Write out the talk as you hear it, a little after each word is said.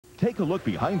Take a look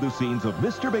behind the scenes of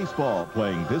Mr. Baseball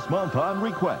playing this month on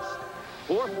request.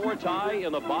 4-4 tie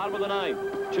in the bottom of the ninth.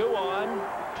 2 on,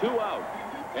 2 out.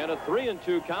 And a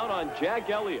 3-2 count on Jack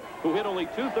Elliott, who hit only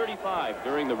 .235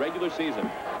 during the regular season.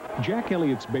 Jack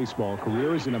Elliott's baseball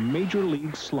career is in a major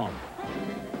league slump.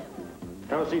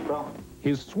 Have a seat, pal.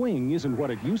 His swing isn't what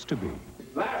it used to be.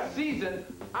 Last season,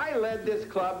 I led this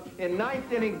club in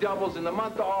ninth inning doubles in the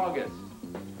month of August.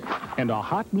 And a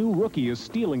hot new rookie is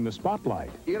stealing the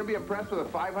spotlight. You gonna be impressed with a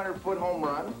 500-foot home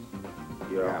run?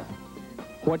 Yeah.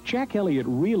 What Jack Elliott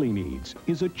really needs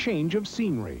is a change of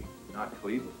scenery. Not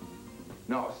Cleveland.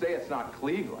 No, say it's not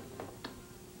Cleveland.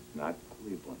 Not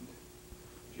Cleveland.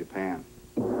 Japan.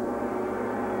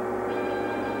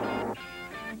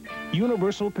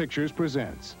 Universal Pictures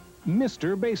presents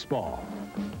Mr. Baseball.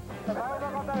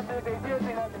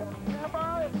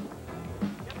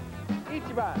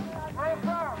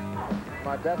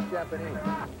 My best Japanese.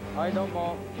 I don't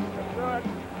know.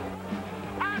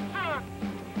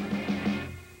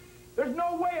 There's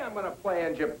no way I'm gonna play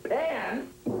in Japan.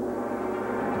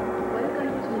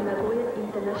 Welcome to Nagoya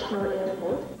International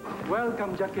Airport.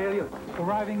 Welcome, Jack Elliott.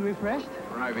 Arriving refreshed?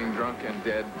 Arriving drunk and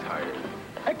dead tired.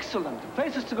 Excellent.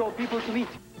 Places to go, people to meet.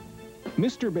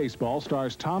 Mr. Baseball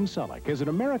stars Tom Selleck as an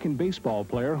American baseball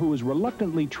player who is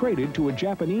reluctantly traded to a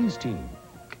Japanese team.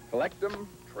 Collect them,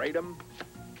 trade them,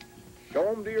 show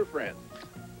them to your friends.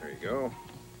 There you go.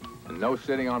 And no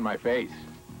sitting on my face.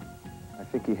 I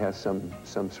think he has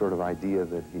some sort of idea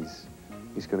that he's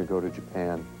going to go to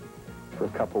Japan for a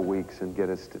couple weeks and get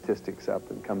his statistics up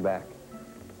and come back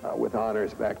with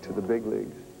honors back to the big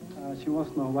leagues. She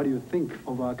wants to know, what do you think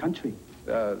of our country?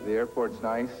 The airport's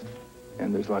nice,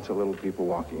 and there's lots of little people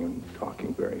walking and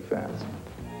talking very fast.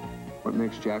 What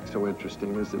makes Jack so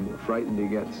interesting is the more frightened he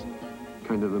gets,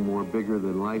 kind of the more bigger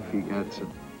than life he gets.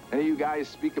 Any of you guys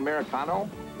speak Americano?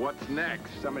 What's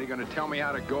next? Somebody gonna tell me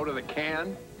how to go to the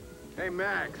can? Hey,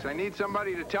 Max, I need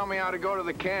somebody to tell me how to go to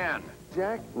the can.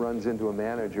 Jack runs into a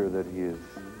manager that he is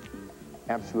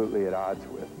absolutely at odds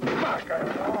with.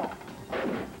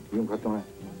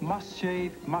 Must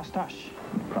shave mustache.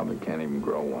 Probably can't even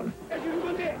grow one.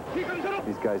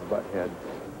 These guys butt heads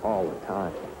all the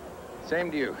time.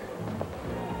 Same to you.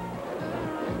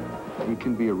 He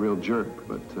can be a real jerk,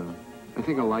 but I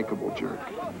think a likable jerk.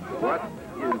 What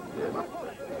is this?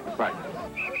 Right.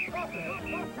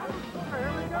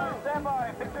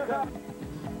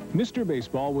 Mr.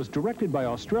 Baseball was directed by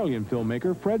Australian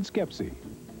filmmaker Fred Schepisi.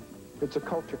 It's a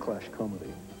culture clash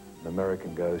comedy. An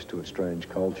American goes to a strange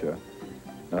culture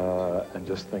and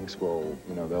just thinks, well,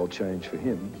 you know, they'll change for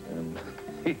him, and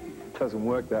it doesn't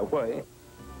work that way.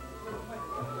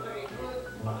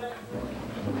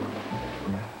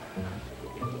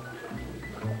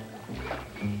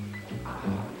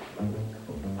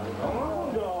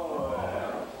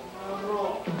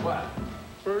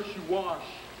 First you wash,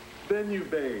 then you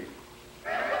bathe. I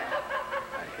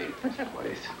hate this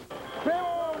place.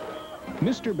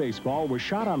 Mr. Baseball was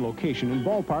shot on location in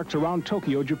ballparks around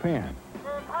Tokyo, Japan.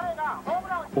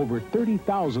 Over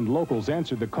 30,000 locals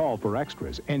answered the call for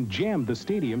extras and jammed the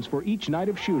stadiums for each night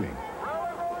of shooting.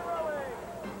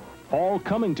 All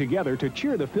coming together to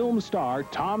cheer the film star,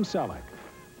 Tom Selleck.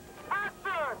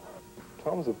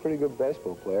 Tom's a pretty good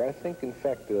baseball player. I think, in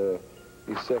fact,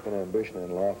 his second ambition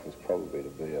in life was probably to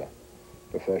be a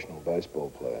professional baseball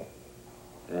player.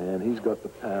 And he's got the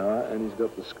power and he's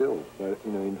got the skill, both,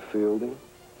 you know, in fielding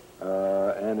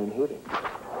and in hitting.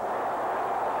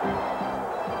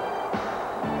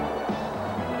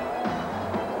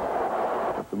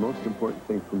 The most important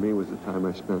thing for me was the time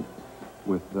I spent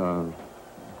with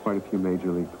quite a few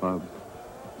major league clubs.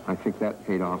 I think that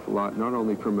paid off a lot, not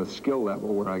only from a skill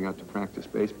level where I got to practice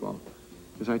baseball,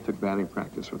 because I took batting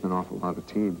practice with an awful lot of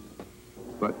teams,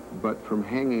 but from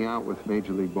hanging out with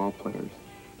major league ball players.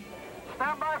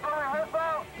 Stand by for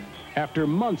rehearsal. After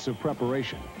months of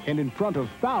preparation and in front of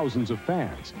thousands of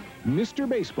fans, Mr.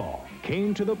 Baseball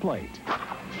came to the plate.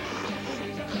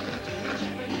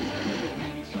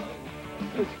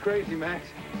 It's crazy, Max.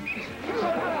 We're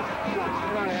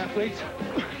not athletes.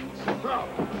 We're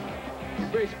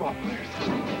baseball players.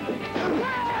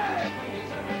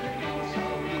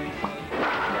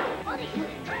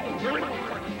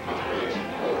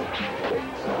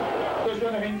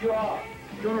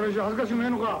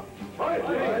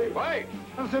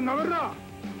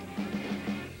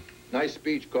 Nice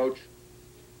speech, Coach.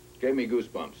 Gave me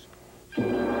goosebumps.